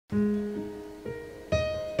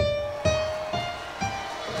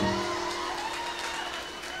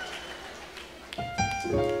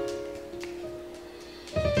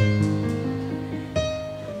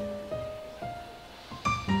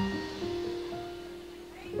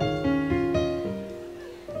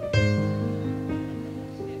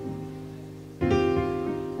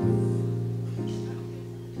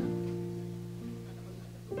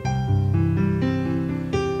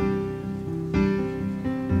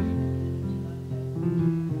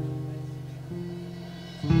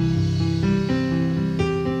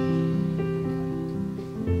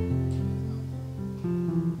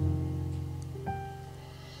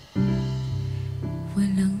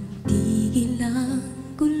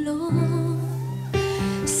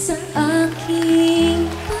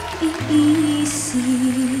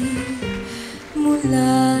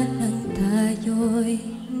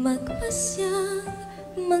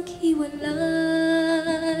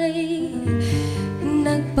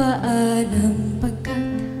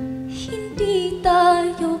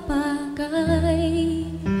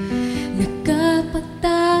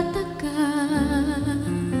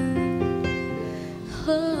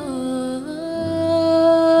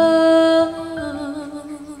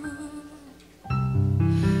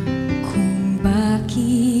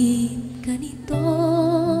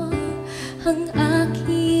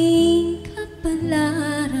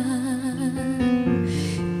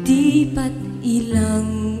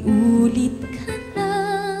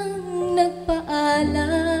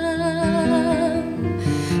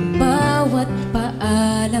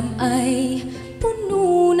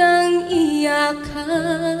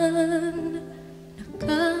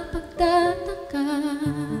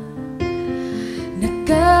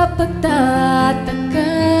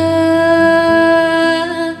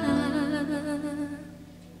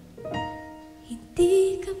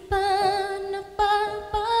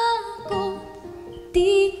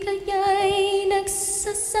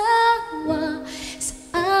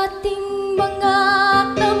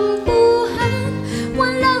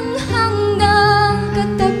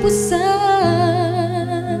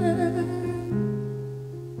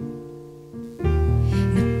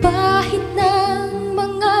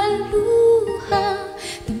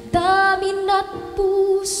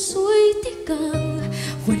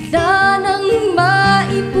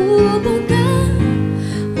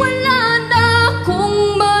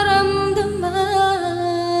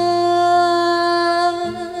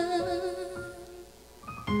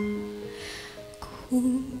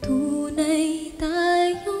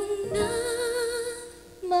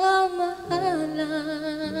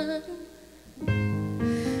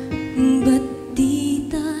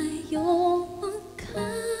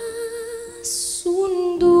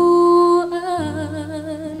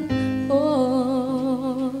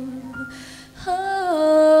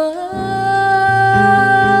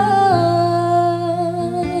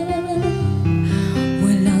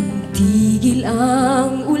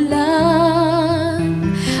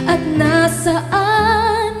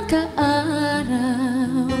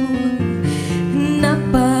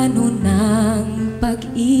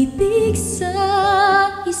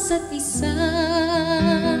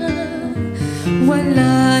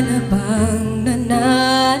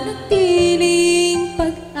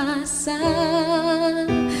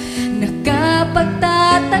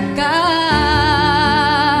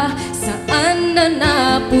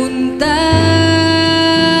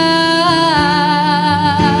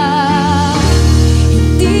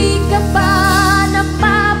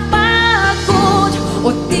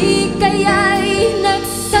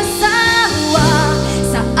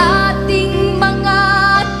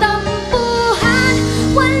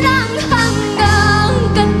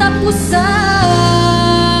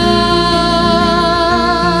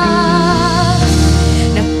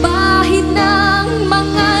Nagpahit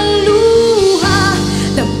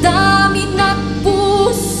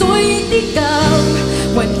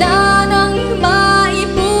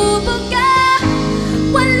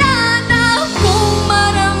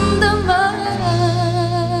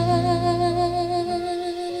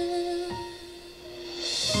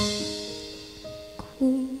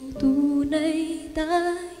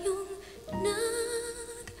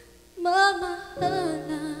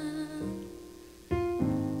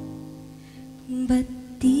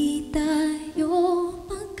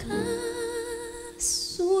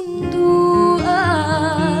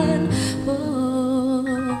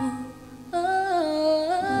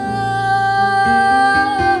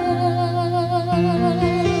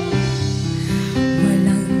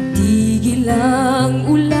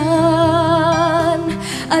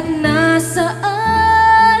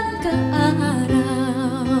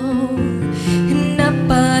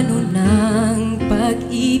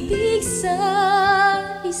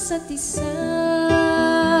isa't isa.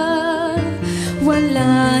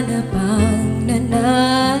 Wala na bang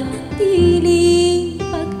nananatiling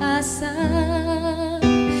pag-asa?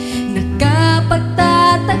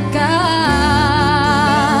 Nakapagtataka,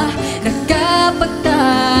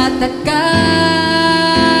 nakapagtataka.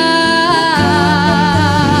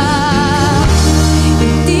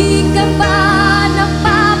 Hindi ka ba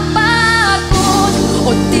napapagod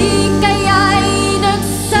o di kaya'y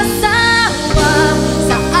nagsasawa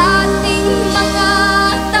sa ating mga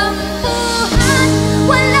tampuhan?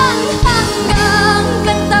 Walang hanggang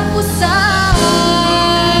katapusan.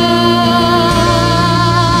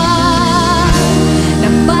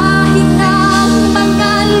 Nabahin ang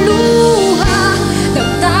mga luha,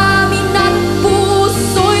 damdamin at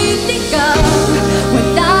puso'y tigang.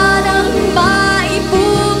 Wala nang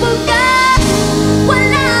maibubuga,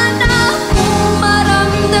 wala na akong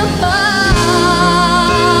maramdaman.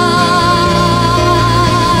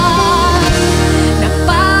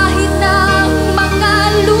 Nabahin ang mga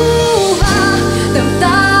luha,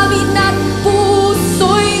 damdamin at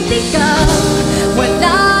puso'y tigang.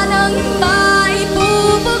 Wala nang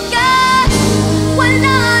maibubuga,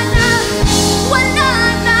 wala na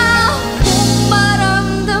akong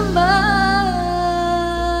maramdaman.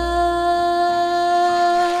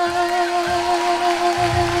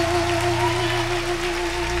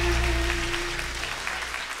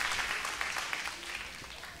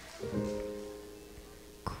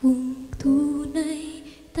 Kung tunay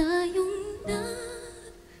tayong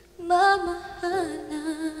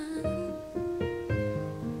nagmamahalan,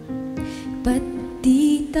 ba't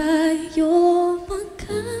di tayo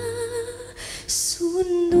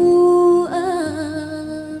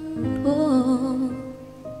magkasunduan? Oh.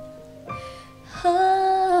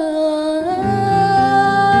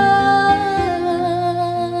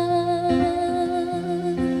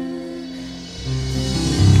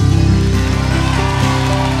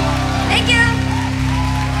 Thank you.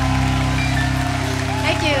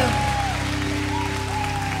 Thank you.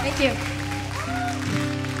 Thank you.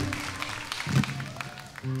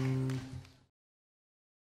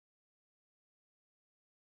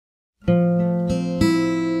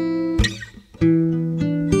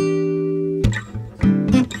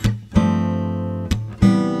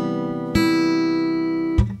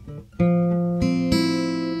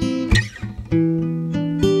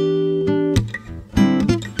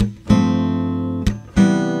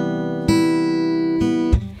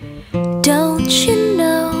 Don't you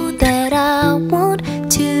know that I want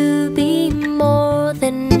to be more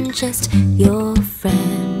than just your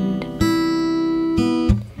friend?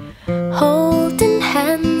 Holding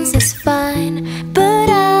hands is fine, but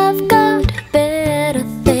I've got better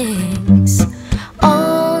things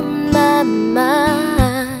on my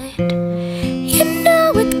mind. You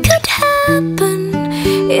know it could happen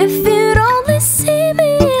if you'd only see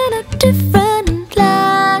me in a different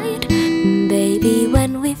light. Baby,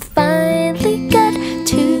 when we finally get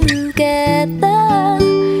together,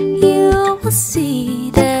 you will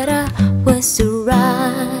see that I was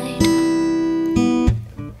right.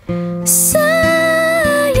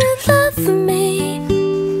 Say you love me,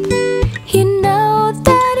 you know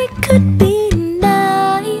that it could be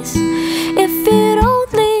nice if you'd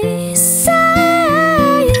only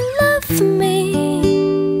say you love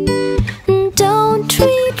me. Don't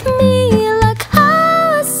treat me like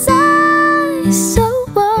how I say so.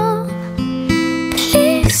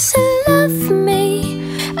 Please love me,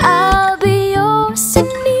 I'll be yours and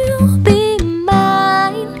you'll be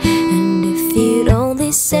mine. And if you'd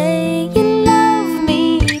only say you love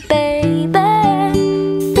me,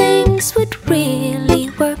 baby, things would really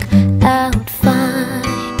work out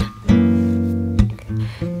fine.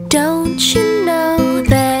 Don't you know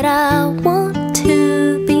that I want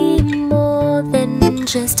to be more than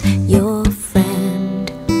just your friend?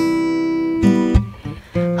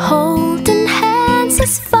 Holding hands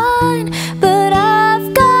is fine, but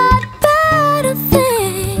I've got better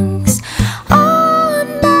things on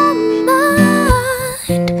my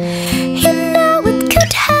mind. You know it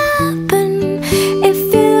could happen if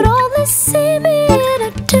you'd only see me in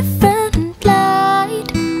a different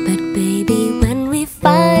light. But baby, when we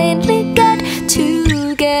finally get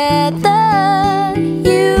together,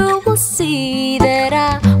 you will see that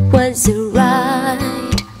I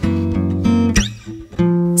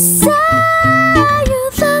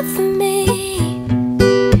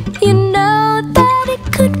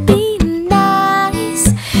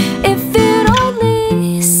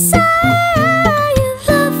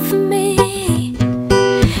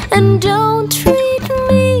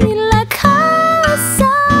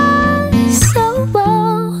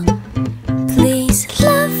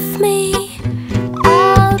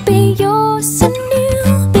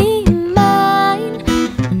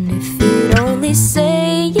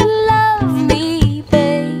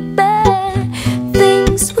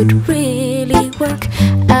would really work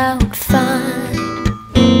out fine.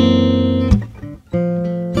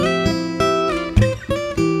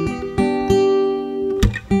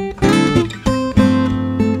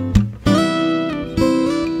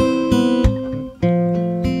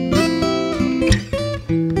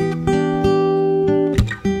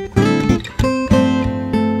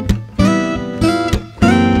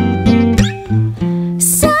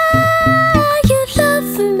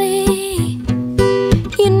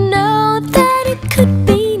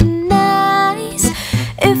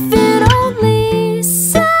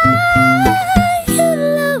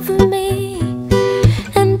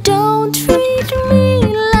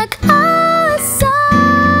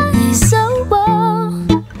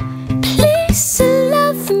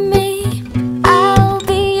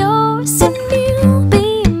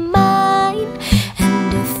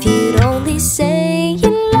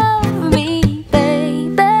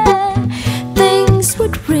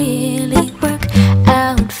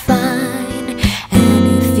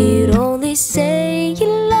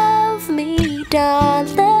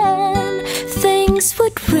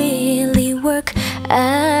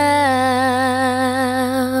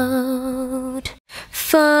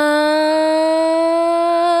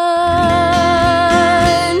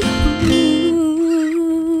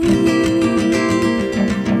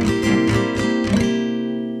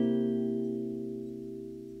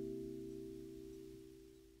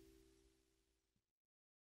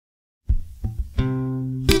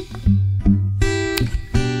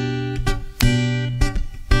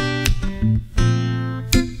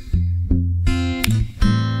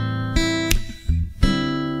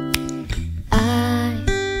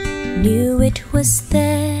 Was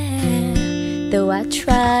there, though I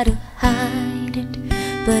tried to hide it,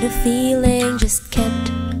 but a feeling just kept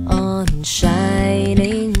on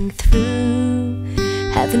shining through.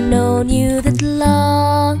 Haven't known you that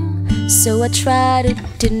long, so I tried to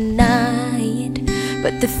deny it,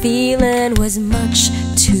 but the feeling was much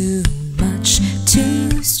too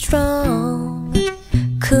strong.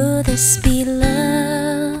 Could this be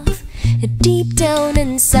love? Deep down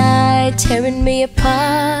inside, tearing me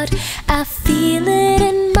apart, I feel it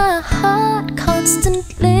in my heart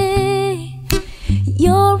constantly.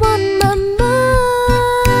 You're on my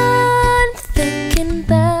mind, thinking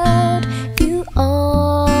about you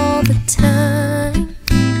all the time.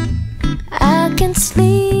 I can't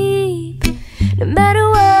sleep, no matter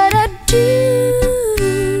what I do.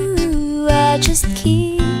 I just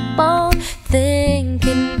keep on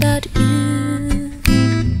thinking about you.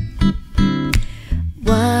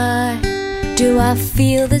 Why do I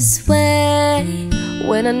feel this way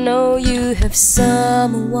when I know you have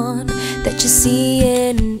someone that you see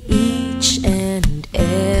in each and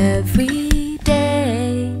every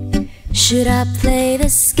day? Should I play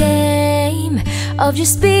this game of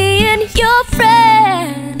just being your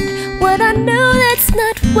friend when I know that's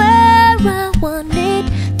not where I want it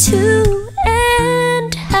to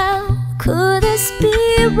end? How could this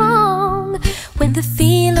be wrong when the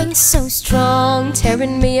feeling's so strong,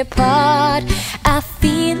 tearing me apart? I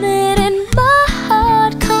feel it in my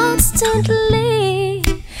heart constantly.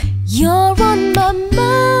 You're on my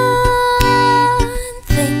mind,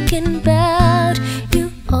 thinking about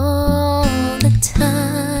you all the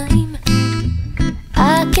time.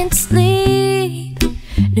 I can't sleep,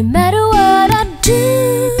 no matter what I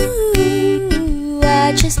do.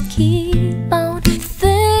 I just keep on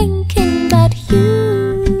thinking about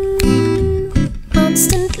you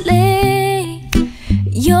constantly.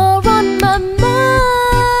 You're on my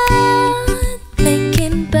mind,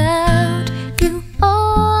 thinking about you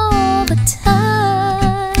all the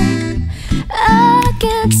time. I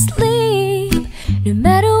can't sleep, no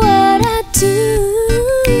matter what I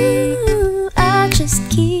do. I just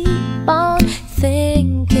keep on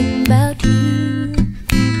thinking about you.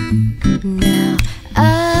 Now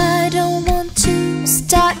I don't want to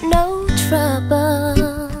start no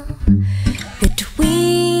trouble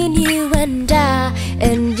between you and I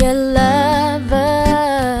and your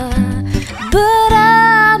lover, but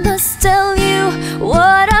I must tell you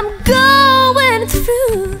what I'm going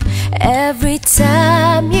through. Every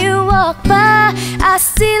time you walk by, I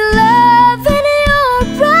see love in your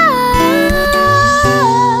eyes.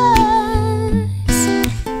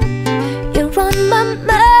 You're on my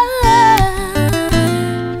mind,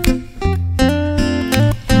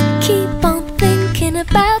 keep on thinking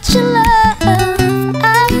about your love.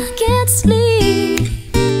 I can't sleep,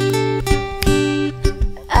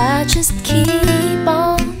 I just keep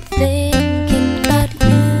on thinking about you.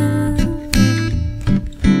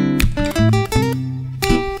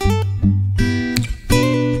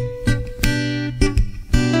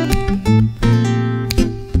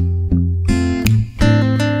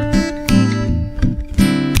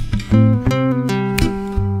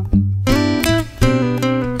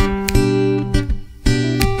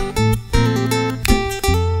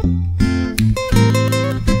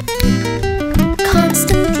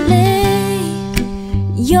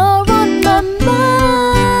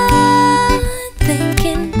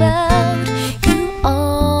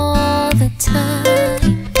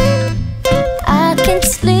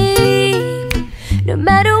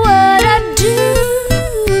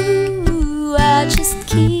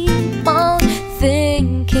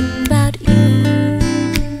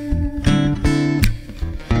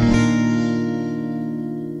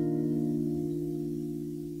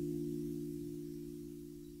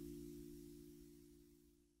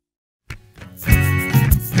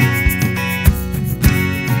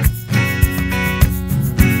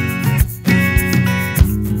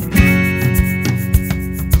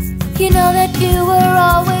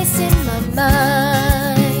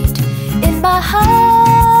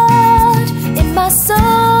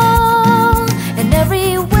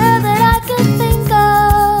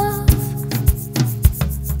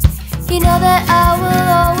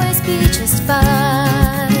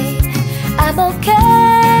 I'm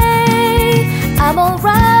okay, I'm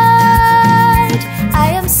alright.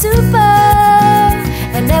 I am super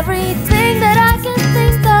and everything that I can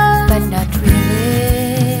think of, but not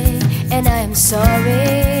really. And I am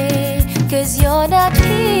sorry, 'cause you're not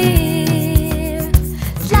here,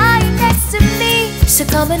 lying next to me. So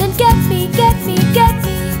come in and get me, get me, get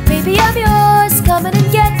me. Baby, I'm yours, come in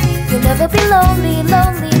and get me. You'll never be lonely,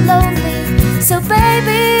 lonely, lonely. So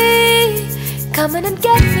baby, come in and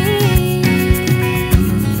get me.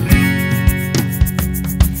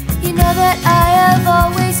 You know that I have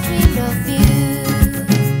always dreamed of you,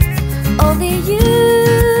 only you.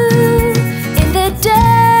 In the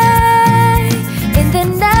day, in the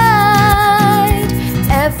night,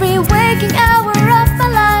 every waking hour of my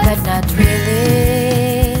life, but not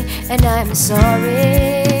really. And I'm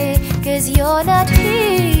sorry, 'cause you're not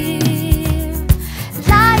here,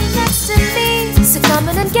 lying next to me. So come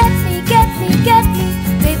in and get me, get me, get me.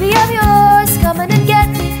 Baby, I'm yours, come in and get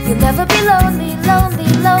me. You'll never be lonely, lonely,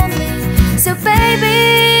 lonely. So baby,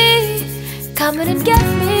 come in and get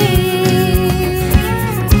me.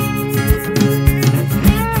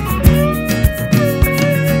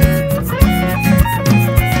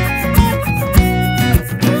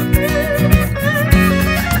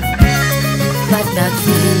 But not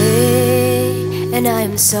really, and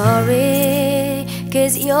I'm sorry,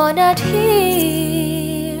 'cause you're not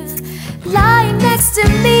here, lying next to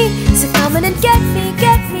me. So come in and get me,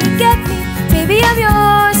 get me, get me. Baby, I'm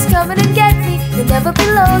yours, come in and get me. You'll never be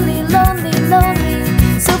lonely, lonely, lonely.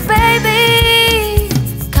 So baby,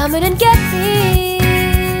 come in and get me.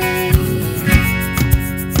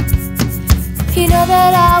 You know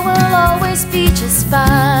that I will always be just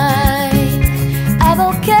fine. I'm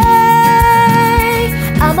okay,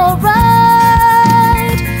 I'm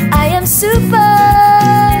alright. I am super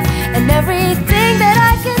and everything that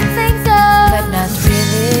I can think of, but not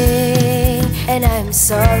really. And I'm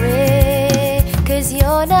sorry, 'cause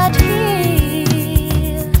you're not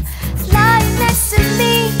here, lying next to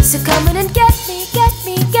me. So come in and get me, get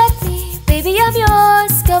me, get me. Baby, I'm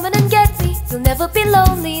yours, come in and get me. You'll never be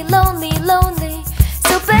lonely, lonely, lonely.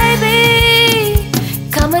 So baby,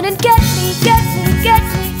 come in and get me, get me, get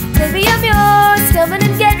me. Baby, I'm yours, come in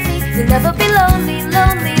and get me. You'll never be lonely,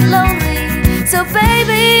 lonely, lonely. So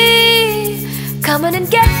baby, come in and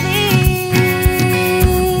get me.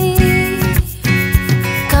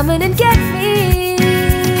 Come in and get me.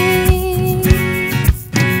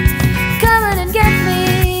 Come in and get me.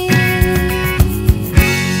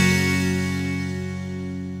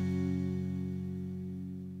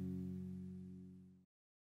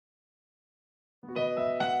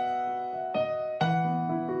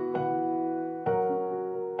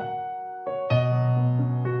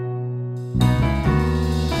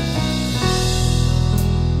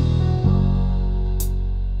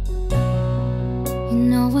 You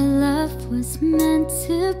know what love was meant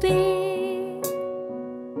to be,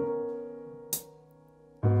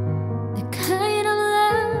 the kind of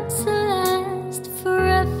love to last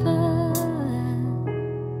forever.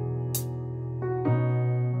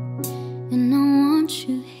 And I want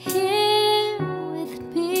you here with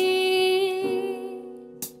me,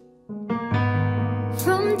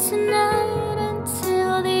 from tonight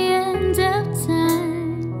until the end of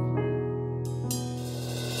time.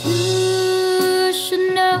 You should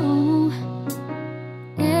know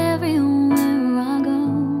everyone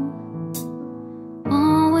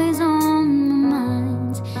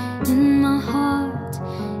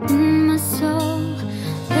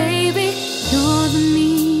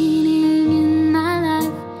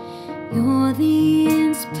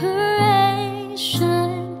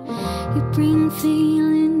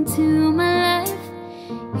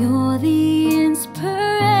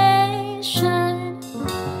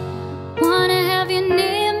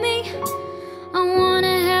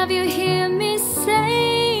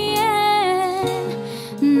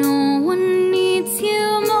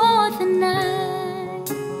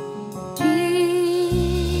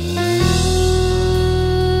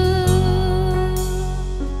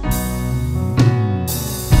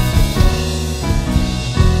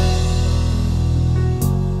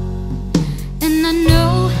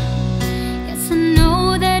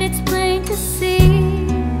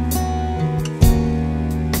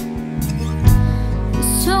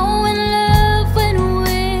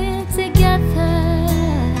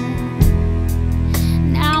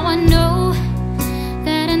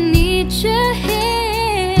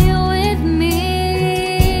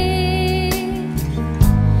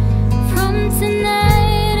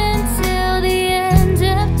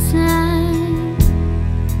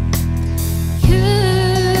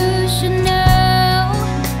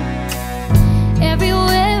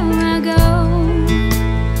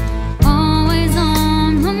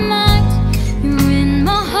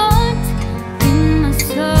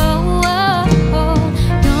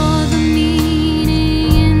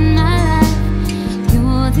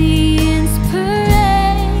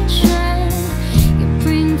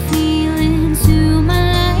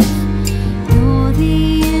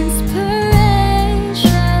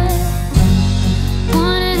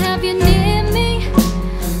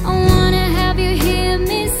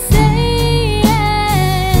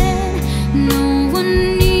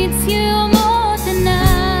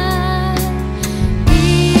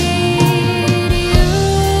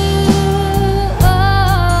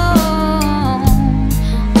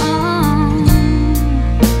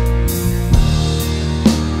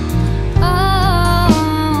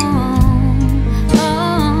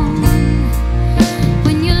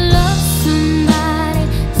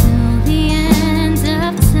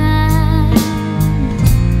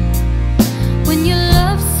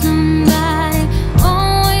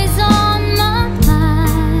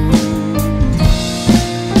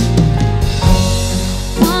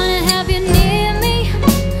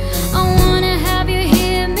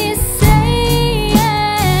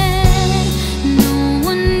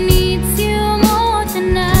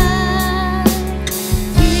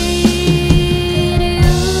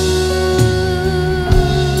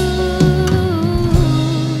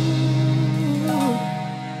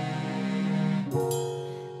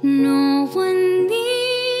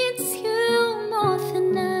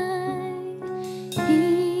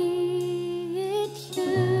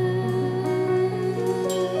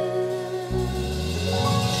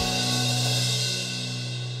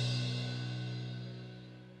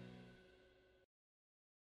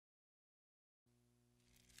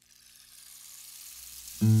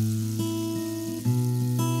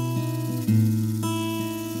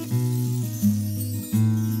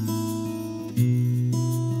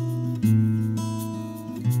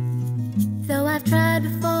tried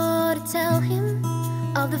before to tell him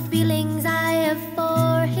all the feelings I have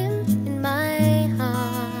for him in my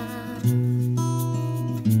heart.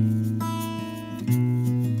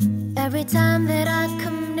 Every time that I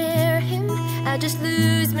come near him, I just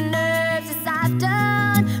lose my nerves as I've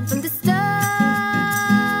done from the start.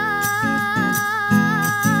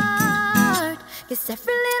 'Cause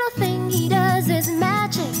every little thing he does is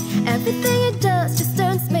magic. Everything he does just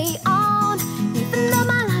turns me on. Even though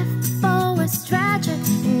my life before was tragic,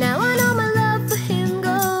 and now I know my love for him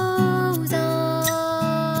goes on.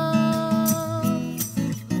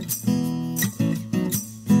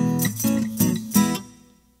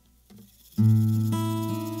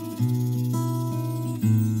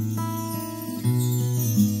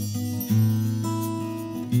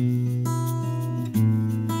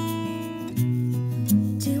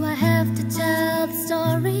 Do I have to tell the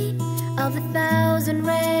story of 1,000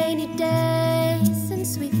 rainy days since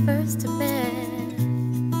we first met?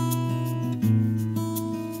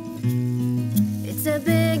 It's a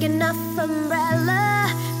big enough umbrella,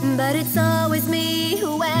 but it's always me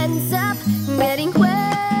who ends up getting wet.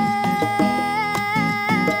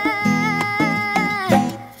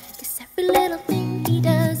 'Cause every little thing he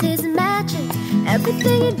does is magic.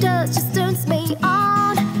 Everything he does just turns me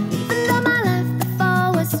on. Even though my life before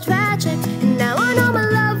was tragic, and now I know my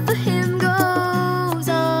love for him goes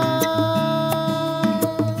on.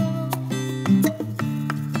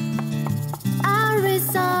 I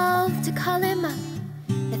resolved to call him up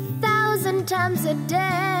 1,000 times a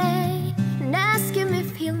day and ask him if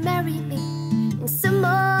he'll marry me in some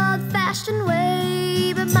old-fashioned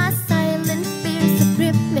way. But my silent fears have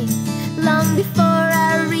gripped me long before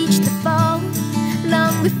I reach the phone,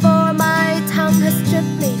 long before my tongue has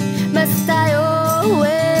stripped me. Must I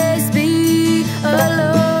always be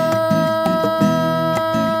alone?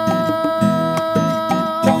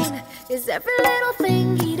 'Cause every little thing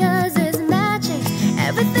he does is magic.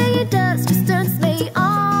 Everything he does just turns me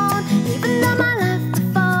on. Even though my life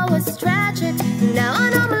before was tragic, now I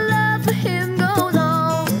know my love for him goes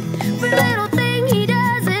on. Every little thing he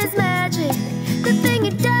does is magic. The thing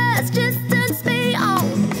he does just turns me on.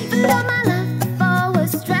 Even though my life before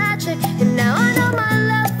was tragic, and now I know my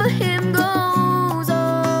love for him goes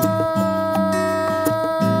on.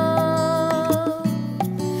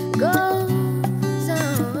 Goes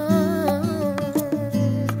on.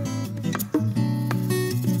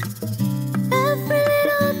 Every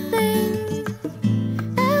little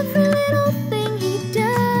thing he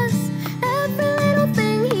does, every little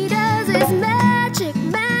thing he does is magic,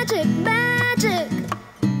 magic, magic.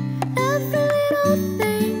 Every little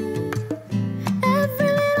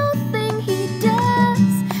thing he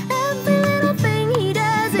does, every little thing he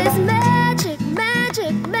does is magic,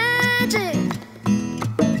 magic, magic.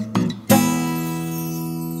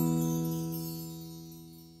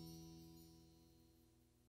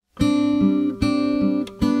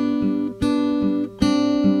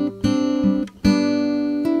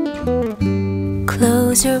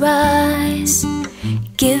 Close your eyes,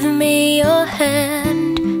 give me your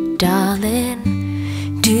hand, darling.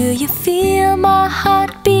 Do you feel my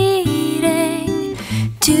heart beating?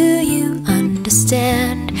 Do you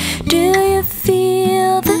understand? Do you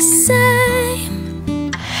feel the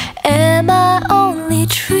same? Am I only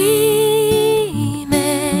dreaming?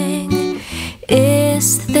 Is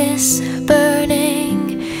this burning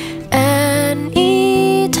an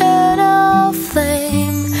eternal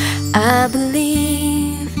flame? I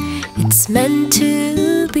believe it's meant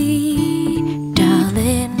to be,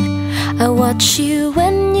 darling. I watch you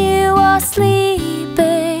when you are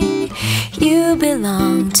sleeping. You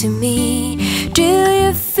belong to me. Do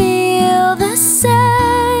you feel the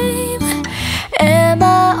same? Am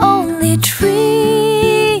I only dreaming?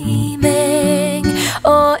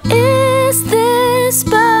 Or is this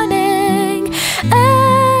burning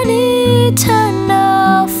an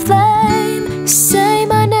eternal flame? Say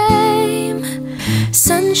my name.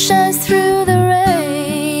 Sun shines through the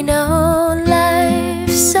rain. Oh, life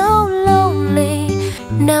so lonely.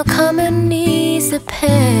 Now come and ease the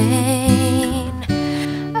pain.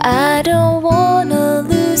 I don't wanna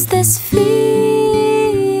lose this feeling.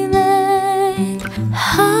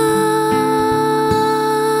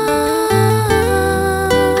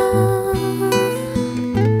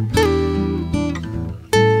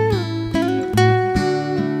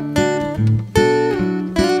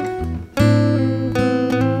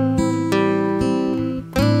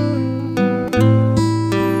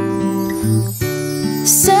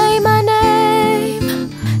 Say my name.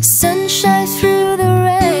 Sun shines through the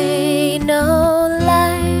rain. Oh,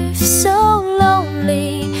 life so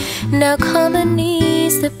lonely. Now come and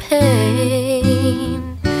ease the pain.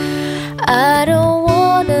 I don't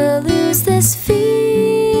wanna lose this feeling.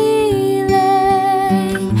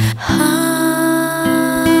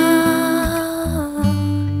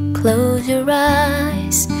 Close your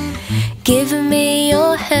eyes, give me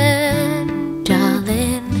your hand,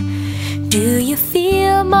 darling. Do you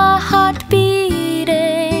feel my heart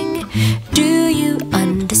beating? Do you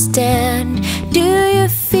understand? Do you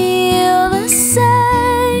feel the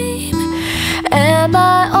same? Am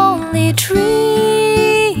I only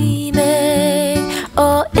dreaming?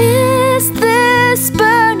 Or is this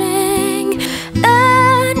burning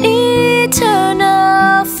an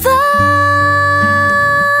eternal flame?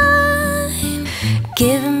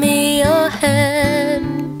 Give me your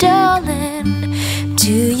hand, darling.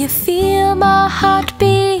 Do you feel my heart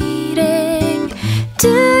beating? Do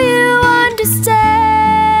you understand?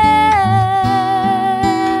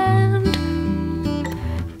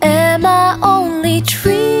 Am I only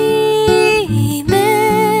dreaming?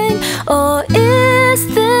 Or is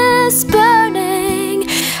this burning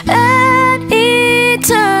an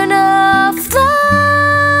eternal flame?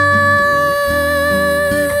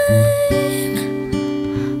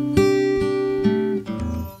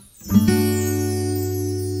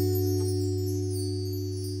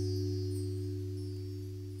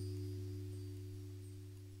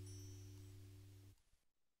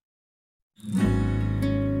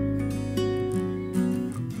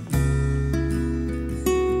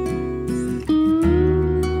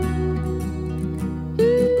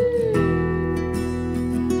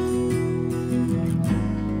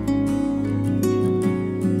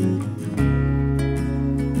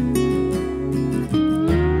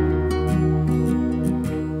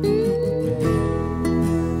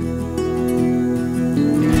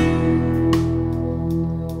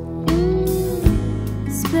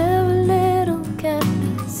 Spare a little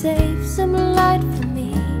candle, save some light for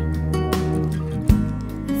me.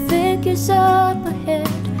 Figures up ahead,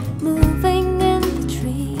 moving in the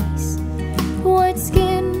trees. White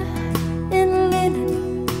skin in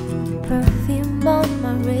linen, perfume on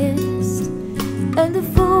my wrist, and the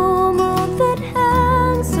full moon that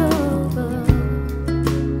hangs over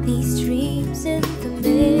these dreams in the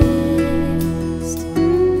mist.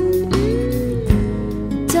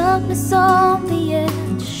 Darkness on the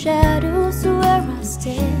edge, shadows where I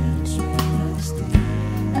stand.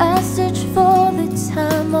 I search for the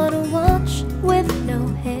time on a watch with no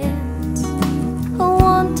hands. I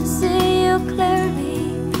want to see you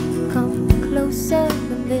clearly, come closer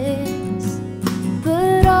than this.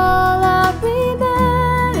 But all I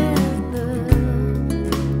remember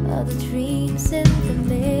are the dreams in the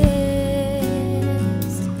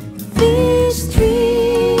mist. These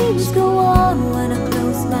dreams go on when I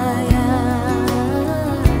close my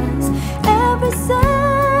eyes. Every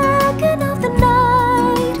second of the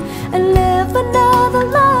night I live another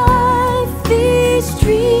life. These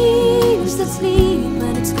dreams that sleep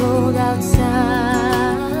when it's cold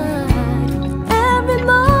outside. Every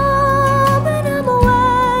moment I'm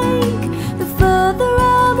awake, the further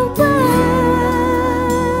I'm away.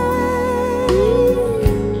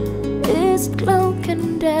 Is it cloak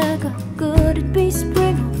and dagger? Could it be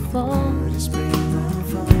spring or fall?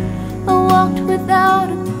 I walked without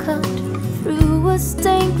a cut through a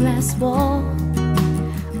stained glass wall.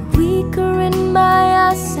 Weaker in my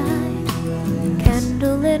eyesight,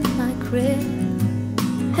 candle in my crib,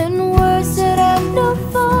 and words that have no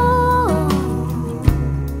fall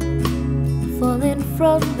falling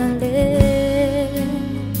from my lips.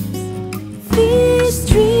 These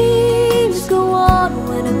dreams go on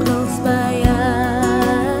when I close my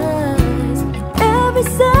eyes. Every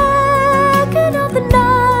second of the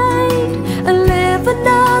night I live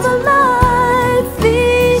another life.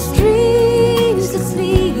 These dreams that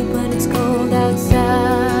sleep when it's cold outside.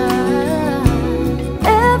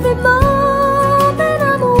 Every moment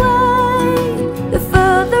I'm away, the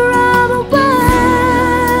further I'm away.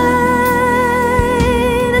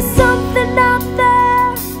 There's something out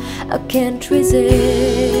there I can't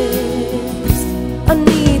resist. I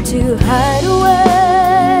need to hide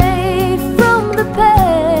away from the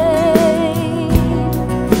pain.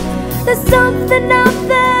 There's something out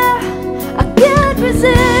there I can't resist.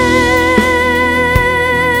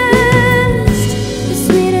 The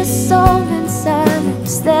sweetest song in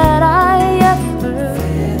silence that I ever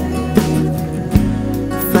heard.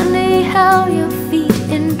 Funny how your feet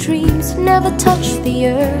in dreams never touch the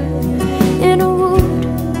earth. In a wood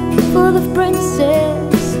full of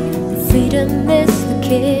princes, freedom is the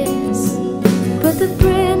kiss, but the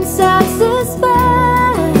prince has his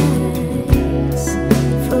face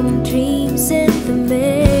from dreams in the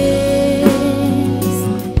mist.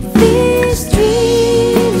 These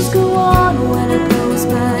dreams go on when I close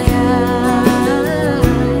my eyes.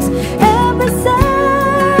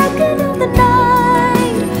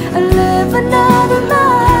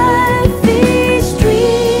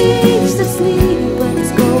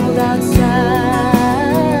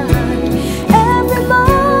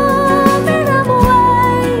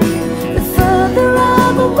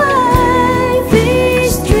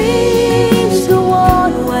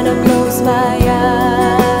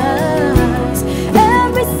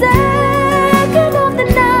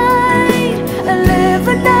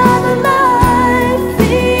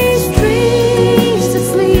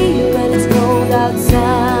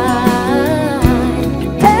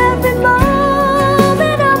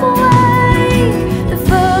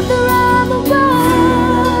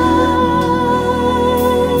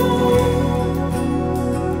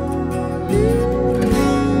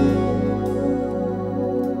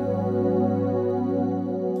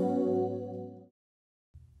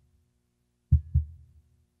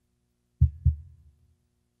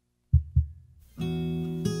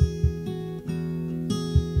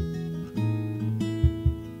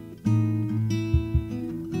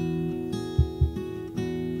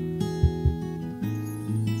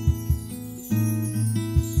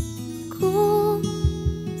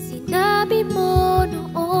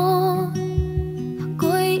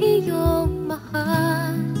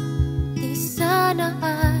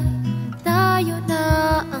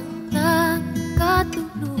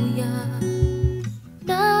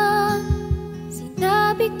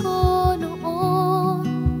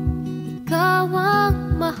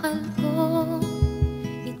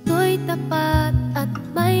 tapat at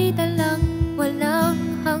may dalang walang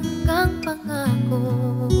hanggang pangako.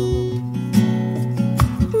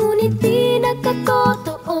 Ngunit di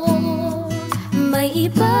nagkatotoo, may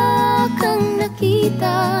iba kang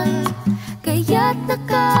nakita, kaya't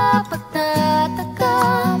nakapagtataka,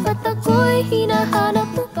 ba't ako'y hinahanap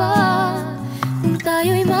mo pa? Kung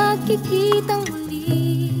tayo'y magkikitang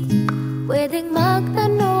muli, pwedeng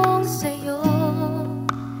magtanong sa'yo,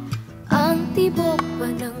 ang tibok ba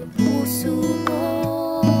ng puso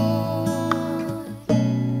mo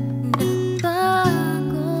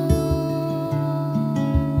nagbago?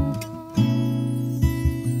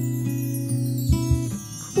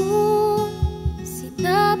 Kung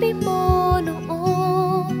sinabi mo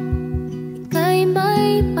noon ika'y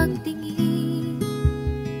may pagtingin,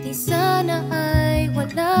 di sana ay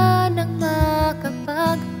wala nang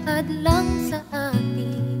makapagtadlang sa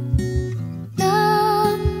atin.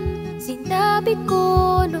 Nang sinabi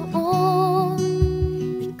ko noon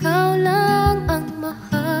ikaw lang ang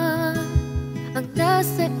mahal, ang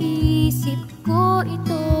nasa isip ko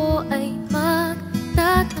ito ay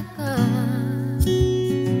magtataka.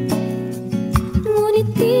 Ngunit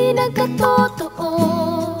di nagkatotoo,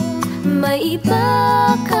 may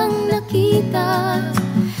iba kang nakita,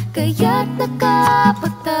 kaya't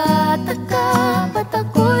nakapagtataka, ba't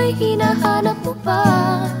ako'y hinahanap mo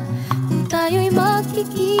pa? Kung tayo'y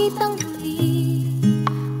magkikitang muli,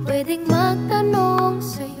 pwedeng magtanong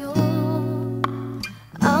sa'yo,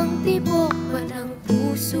 ang tibok ba ng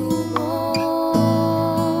puso mo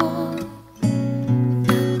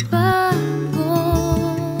nagbago?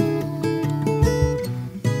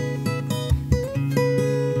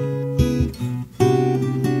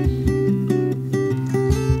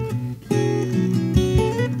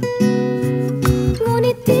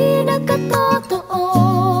 Ngunit di nagkatotoo,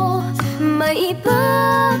 may iba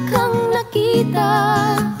kang nakita,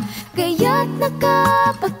 kaya't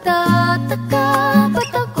nakapagtataka,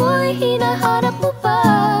 ba't ako'y hinahanap mo pa?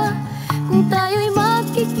 Kung tayo'y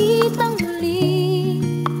magkikitang muli,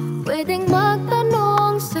 pwedeng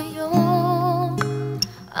magtanong sa'yo,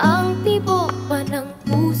 ang tibok ba ng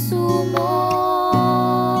puso mo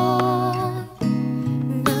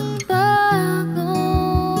nagbago?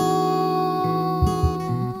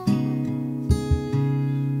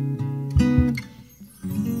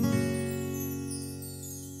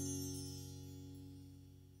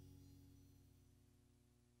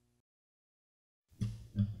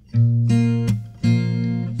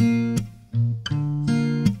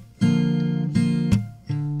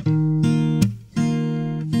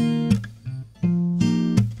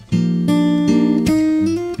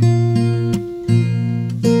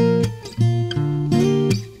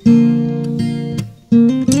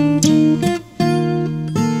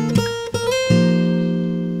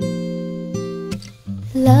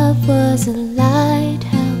 Love was a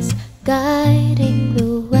lighthouse guiding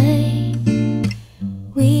the way.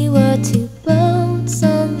 We were two boats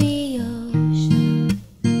on the ocean,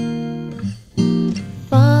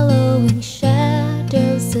 following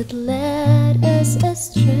shadows that led us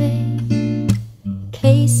astray.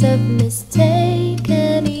 Case of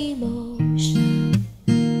mistaken emotion.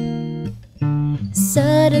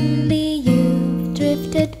 Suddenly you've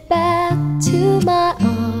drifted back to my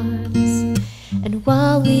arms, and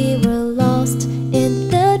while we were lost in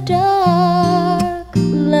the dark,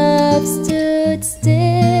 love stood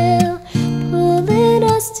still, pulling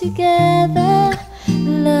us together.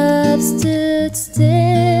 Love stood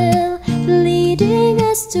still, leading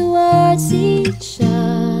us towards each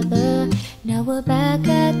other. Now we're back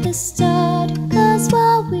at the start, 'cause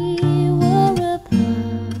while we were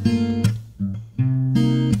apart,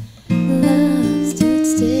 love stood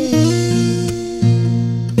still.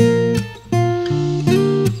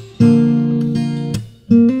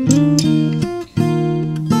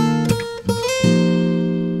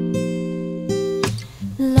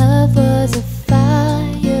 Love was a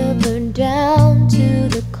fire burned down to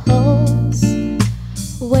the coals,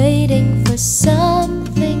 waiting for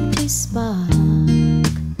something to spark.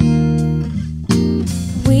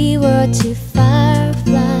 We were two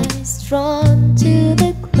fireflies drawn to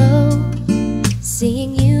the glow,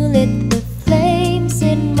 seeing you lit the flames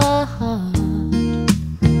in my heart.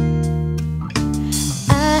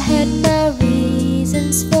 I had my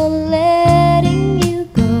reasons for letting you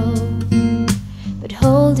go, but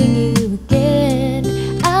holding you again,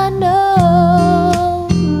 I know.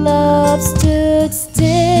 Love stood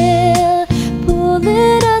still,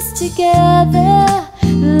 pulling us together.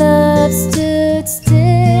 Love stood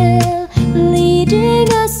still, leading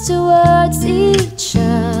us towards each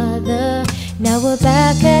other. Now we're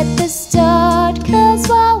back at the start, 'cause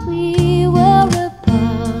while we were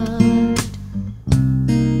apart,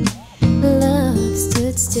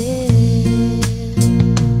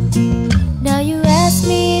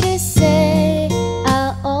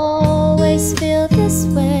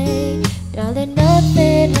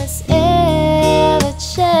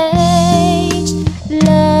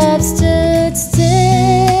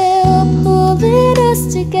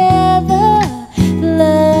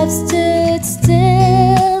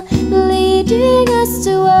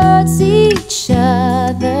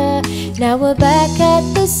 we're back at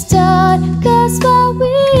the start, 'cause what we